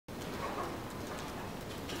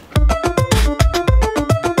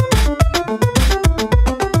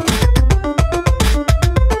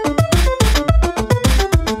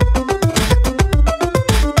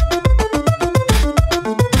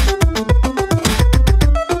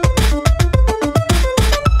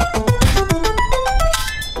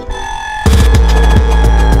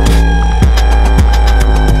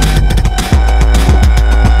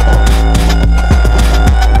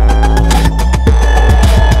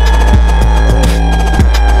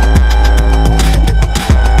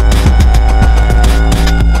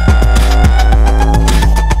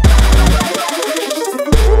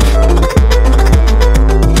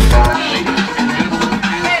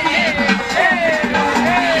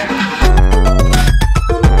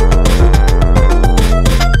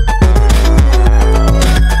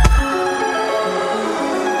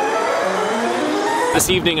This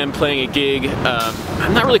evening I'm playing a gig.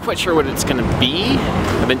 I'm not really quite sure what it's gonna be.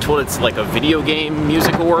 I've been told it's like a video game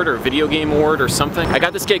music award or video game award or something. I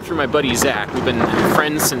got this gig through my buddy Zach. We've been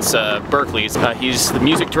friends since Berkeley. He's the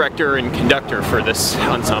music director and conductor for this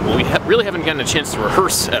ensemble. We really haven't gotten a chance to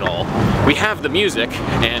rehearse at all. We have the music,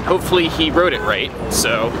 and hopefully he wrote it right,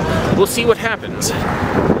 so we'll see what happens.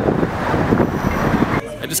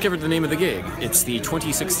 I discovered the name of the gig. It's the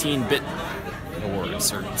 2016 Bit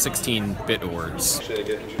Awards, or 16-Bit Awards. Should I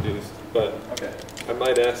get introduced? But okay. I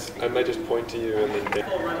might just point to you and then...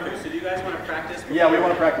 So do you guys want to practice? Yeah, we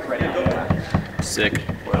want to practice right now. Sick.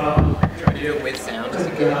 Try to do it with sound just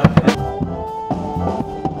in case.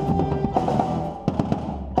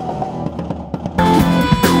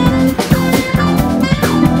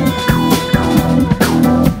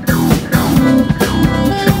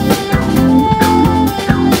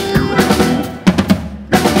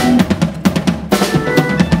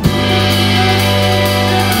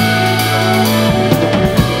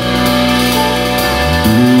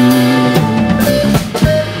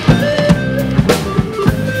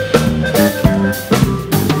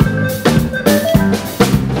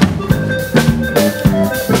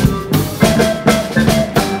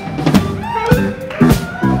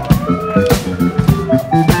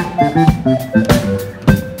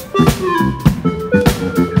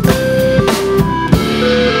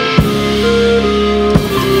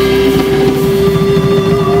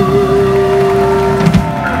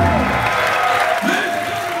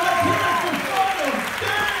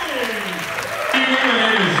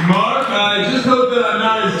 I just hope that I'm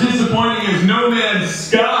not as disappointing as No Man's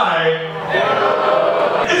Sky.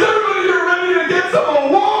 Is everybody here ready to get some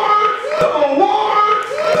awards? Some awards?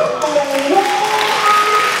 Some awards?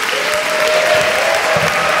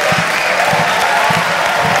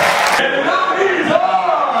 And the nominees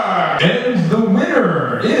are... And the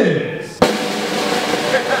winner is...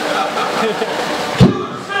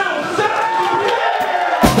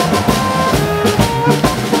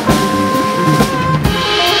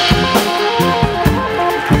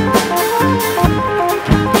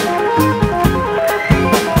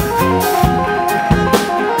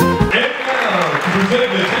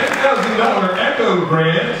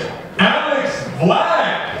 Grant, Alex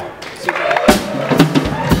Black.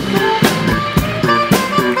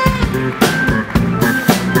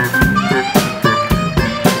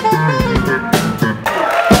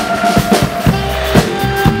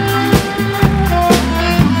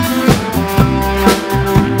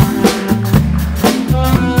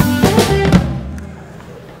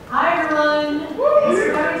 Hi everyone. Thanks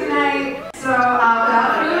for coming tonight. So without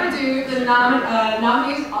further ado, the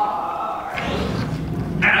nominees are.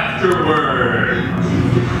 Afterward.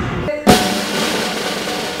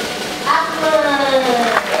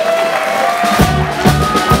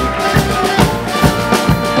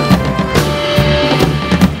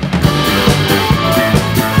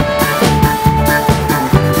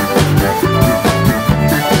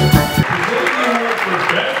 For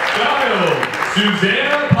Best Child,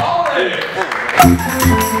 Suenaga.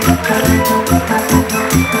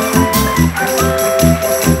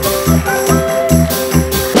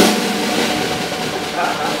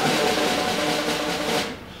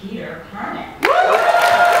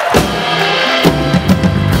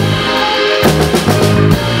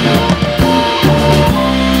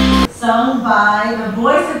 Sung by the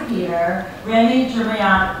voice of Peter, Randy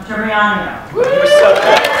Germiano.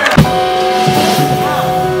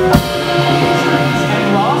 And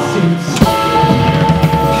lawsuits.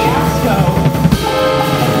 Fiasco.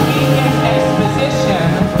 Weekend exposition.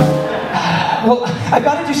 Well, I've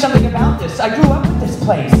got to do something about this. I grew up with this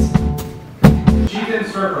place. Chief and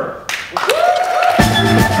Surfer.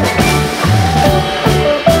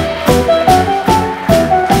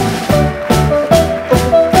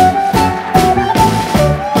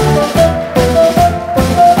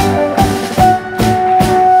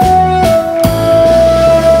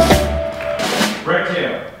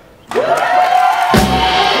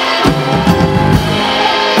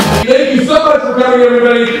 Thank you so much for coming,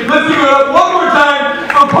 everybody. Let's give it up one more time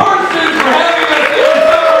for Parsons for having us here in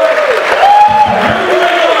summer.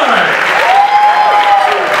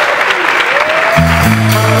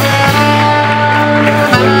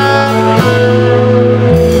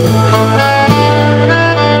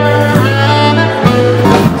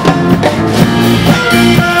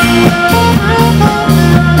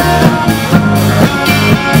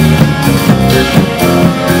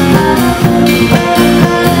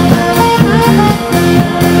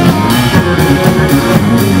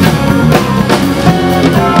 Everybody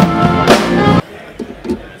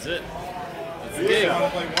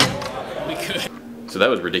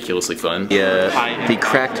ridiculously fun. Yeah, the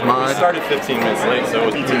cracked mod. We started 15 minutes late, so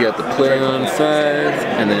it was You got the play on 5,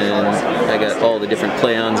 and then I got all the different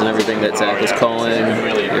play ons and everything that Zach was calling.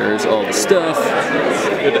 Here's all the stuff.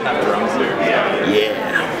 good to have drums here.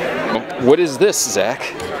 Yeah. What is this, Zach?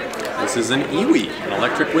 This is an Iwi, an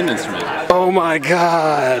electric wind instrument. Oh my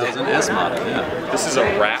god. That was an S model, yeah. This is a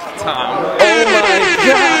rack tom. Oh my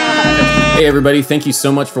god! Hey everybody, thank you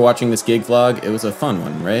so much for watching this gig vlog. It was a fun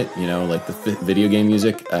one, right? You know, like the video game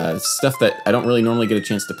music, stuff that I don't really normally get a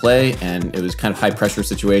chance to play, and it was kind of high pressure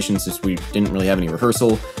situations since we didn't really have any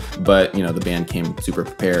rehearsal, but you know, the band came super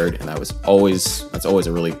prepared, and that's always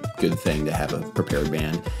a really good thing to have a prepared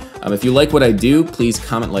band. If you like what I do, please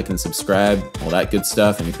comment, like, and subscribe, all that good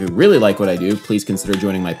stuff. And if you really like what I do, please consider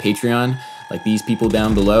joining my Patreon, like these people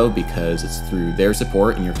down below, because it's through their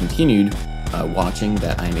support and your continued watching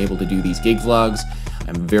that I'm able to do these gig vlogs.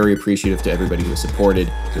 I'm very appreciative to everybody who has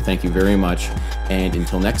supported, so thank you very much. And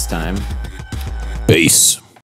until next time, peace.